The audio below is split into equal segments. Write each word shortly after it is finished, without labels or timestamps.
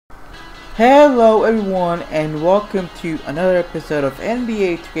Hello everyone and welcome to another episode of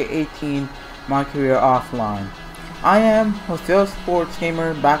NBA 2K18 My Career Offline. I am Jose Sports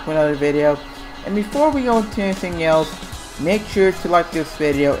Gamer back with another video, and before we go into anything else, make sure to like this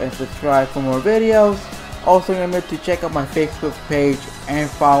video and subscribe for more videos. Also remember to check out my Facebook page and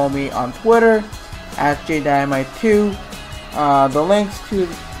follow me on Twitter at JDynamite2. The links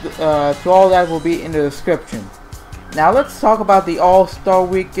to all that will be in the description. Now let's talk about the All-Star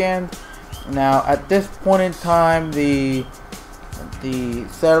Weekend. Now, at this point in time, the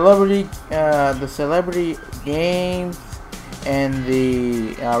celebrity games and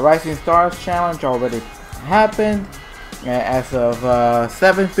the Rising Stars Challenge already happened as of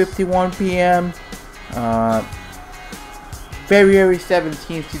 7:51 p.m. February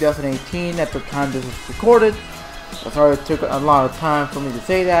 17th, 2018. At the time this was recorded. Sorry, it took a lot of time for me to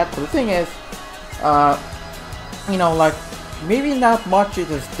say that. But the thing is, maybe not much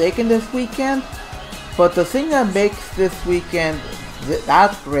is at stake in this weekend, but the thing that makes this weekend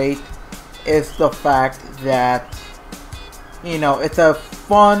that great is the fact that, it's a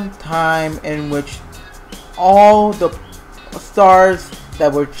fun time in which all the stars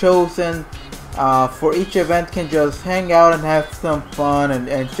that were chosen for each event can just hang out and have some fun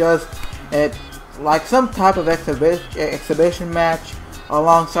and just like some type of exhibition match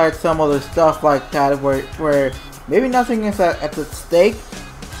alongside some other stuff like that where maybe nothing is at the stake,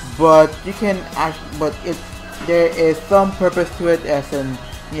 but there is some purpose to it, as in,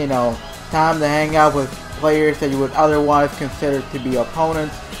 time to hang out with players that you would otherwise consider to be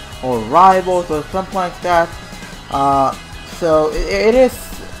opponents or rivals or something like that. So it is,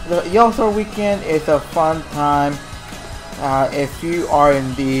 the All-Star Weekend is a fun time if you are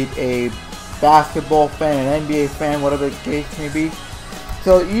indeed a basketball fan, an NBA fan, whatever the case may be.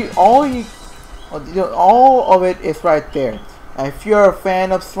 So all of it is right there. If you're a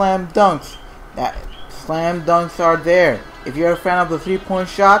fan of slam dunks, slam dunks are there. If you're a fan of the three-point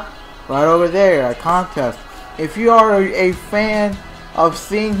shot, right over there, a contest. If you are a fan of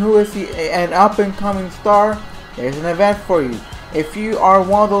seeing who is an up-and-coming star, there's an event for you. If you are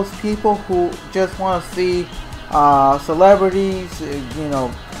one of those people who just want to see celebrities,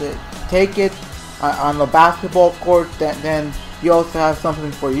 take it on the basketball court, then you also have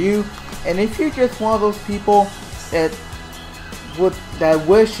something for you. And if you're just one of those people that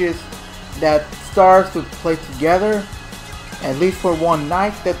wishes that stars would play together, at least for one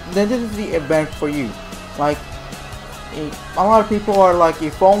night, then this is the event for you. Like, a lot of people are like,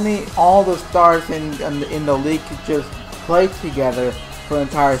 if only all the stars in the league could just play together for an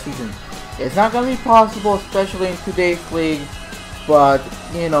entire season. It's not going to be possible, especially in today's league, but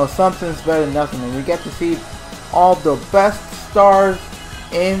something's better than nothing, and we get to see all the best stars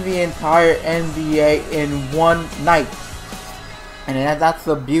in the entire NBA in one night, and that's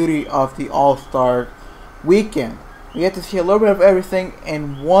the beauty of the All-Star Weekend. We get to see a little bit of everything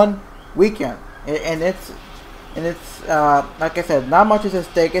in one weekend, and it's like I said, not much is at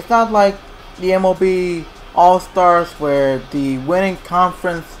stake. It's not like the MLB All-Stars where the winning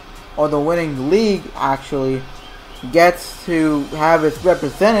conference or the winning league actually gets to have its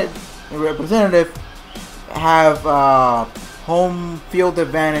representative have home field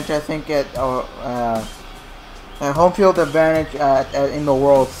advantage. I think home field advantage in the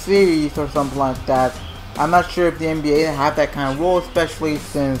World Series or something like that. I'm not sure if the NBA have that kind of rule, especially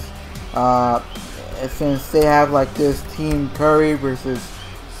since they have like this Team Curry versus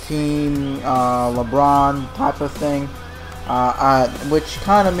Team LeBron type of thing, which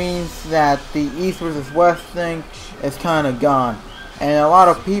kind of means that the East versus West thing is kind of gone, and a lot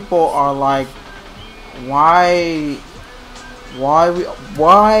of people are like, why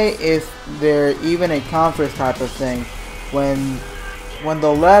is there even a conference type of thing when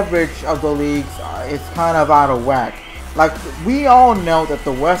the leverage of the leagues is kind of out of whack? Like, we all know that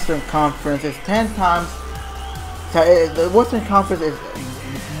the Western Conference is 10 times. The Western Conference is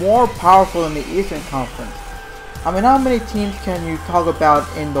more powerful than the Eastern Conference. I mean, how many teams can you talk about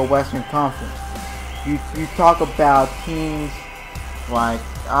in the Western Conference? You talk about teams like,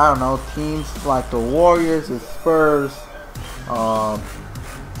 teams like the Warriors, the Spurs, the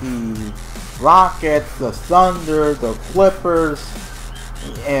Rockets, the Thunder, the Clippers,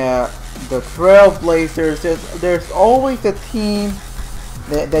 the Trailblazers. There's always a team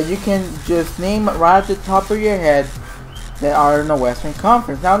that you can just name right at the top of your head that are in the Western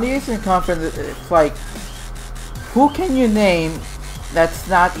Conference. Now in the Eastern Conference, it's like, who can you name that's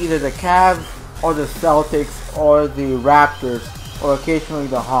not either the Cavs or the Celtics or the Raptors or occasionally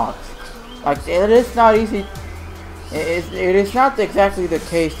the Hawks? Like, it is not easy. It is not exactly the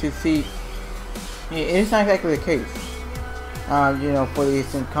case to see. It is not exactly the case. for the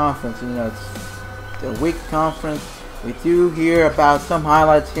Eastern Conference. It's a weak conference. We do hear about some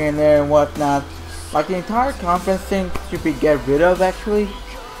highlights here and there and whatnot. Like the entire conference thing should be get rid of actually,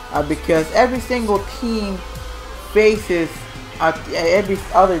 because every single team faces every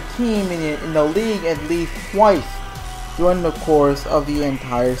other team in the league at least twice during the course of the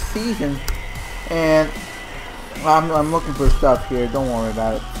entire season. And I'm looking for stuff here. Don't worry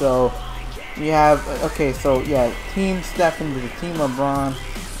about it. So you have Team Stephen versus Team LeBron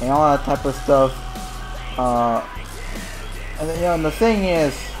and all that type of stuff. And then, the thing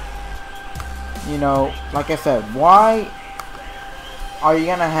is, like I said, why are you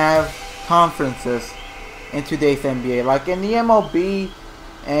gonna have conferences in today's NBA? Like in the MLB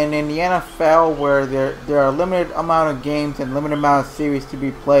and in the NFL, where there are limited amount of games and limited amount of series to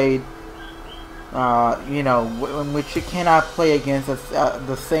be played, in which you cannot play against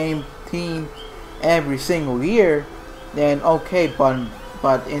the same team every single year, then okay,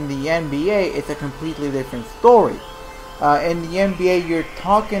 but in the NBA, it's a completely different story. In the NBA,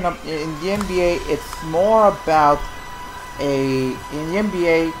 it's more about in the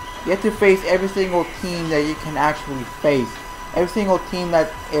NBA, you have to face every single team that you can actually face. Every single team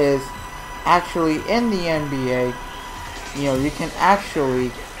that is actually in the NBA, you can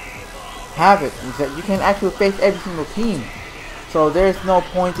actually have it. You can actually face every single team. So there's no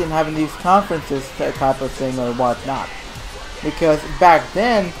point in having these conferences type of thing or whatnot. Because back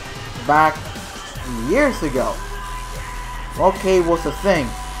years ago, okay, was a thing.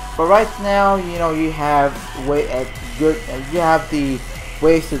 But right now, you have you have the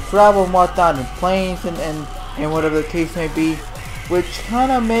ways to travel and whatnot, and planes and whatever the case may be, which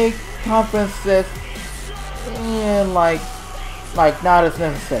kind of make conferences like not as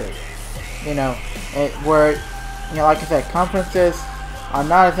necessary. Where like I said, conferences are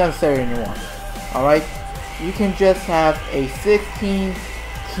not as necessary anymore. All right, you can just have a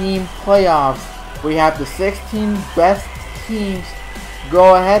 16-team playoffs where you have the 16 best teams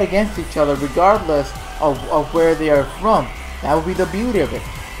go ahead against each other regardless of where they are from. That would be the beauty of it.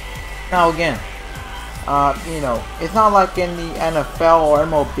 Now again, it's not like in the NFL or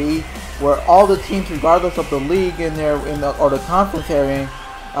MLB where all the teams, regardless of the league or the conference area,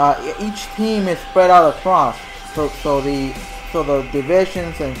 each team is spread out across. So the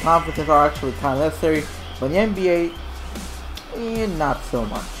divisions and conferences are actually kind of necessary. But in the NBA, not so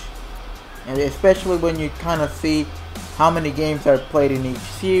much. And especially when you kind of see how many games are played in each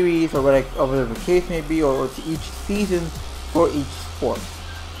series or whatever the case may be, or each season for each sport.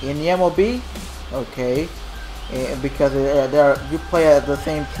 In the MLB, okay, because you play at the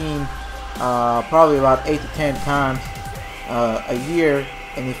same team probably about 8 to 10 times a year,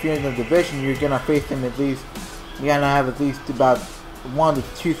 and if you're in the division, you're gonna face them at least. You're gonna have at least about 1 to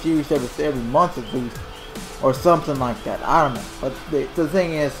 2 series every month at least, or something like that. I don't know, but the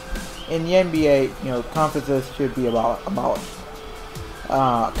thing is, in the NBA, conferences should be abolished,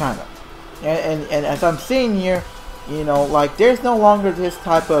 kind of. And as I'm seeing here, like there's no longer this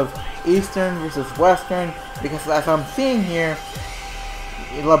type of Eastern versus Western, because as I'm seeing here,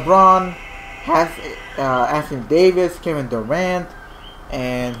 LeBron has Anthony Davis, Kevin Durant,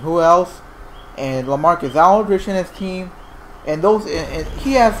 and who else? And LaMarcus Aldridge in his team, and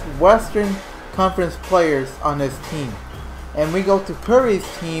he has Western Conference players on his team. And we go to Curry's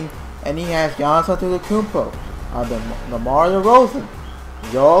team, and he has Giannis Antetokounmpo, DeMar DeRozan,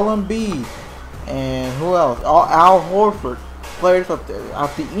 Joel Embiid, and who else? Al Horford, players of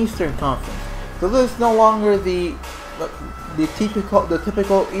the Eastern Conference. So this is no longer the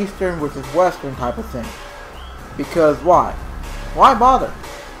typical Eastern versus Western type of thing. Because why? Why bother?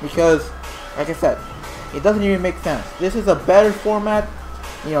 Because, like I said, it doesn't even make sense. This is a better format.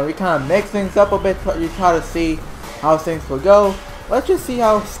 You kind of mix things up a bit. You try to see how things will go. Let's just see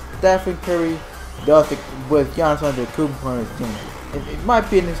how Stephen Curry does it with Giannis Antetokounmpo on his team. It might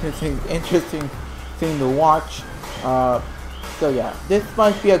be an interesting thing to watch. So yeah, this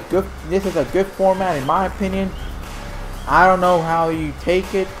is a good format in my opinion. I don't know how you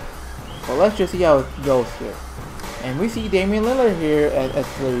take it, but let's just see how it goes here. And we see Damian Lillard here as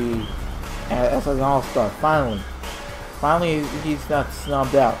an all-star. Finally, he's not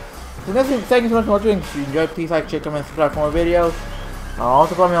snubbed out. So thank you so much for watching. If you enjoyed, please like, share, comment, subscribe for more videos.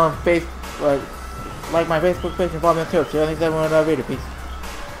 Also follow me on Facebook, like my Facebook page, and follow me on Twitter. See you next time with another video. Peace.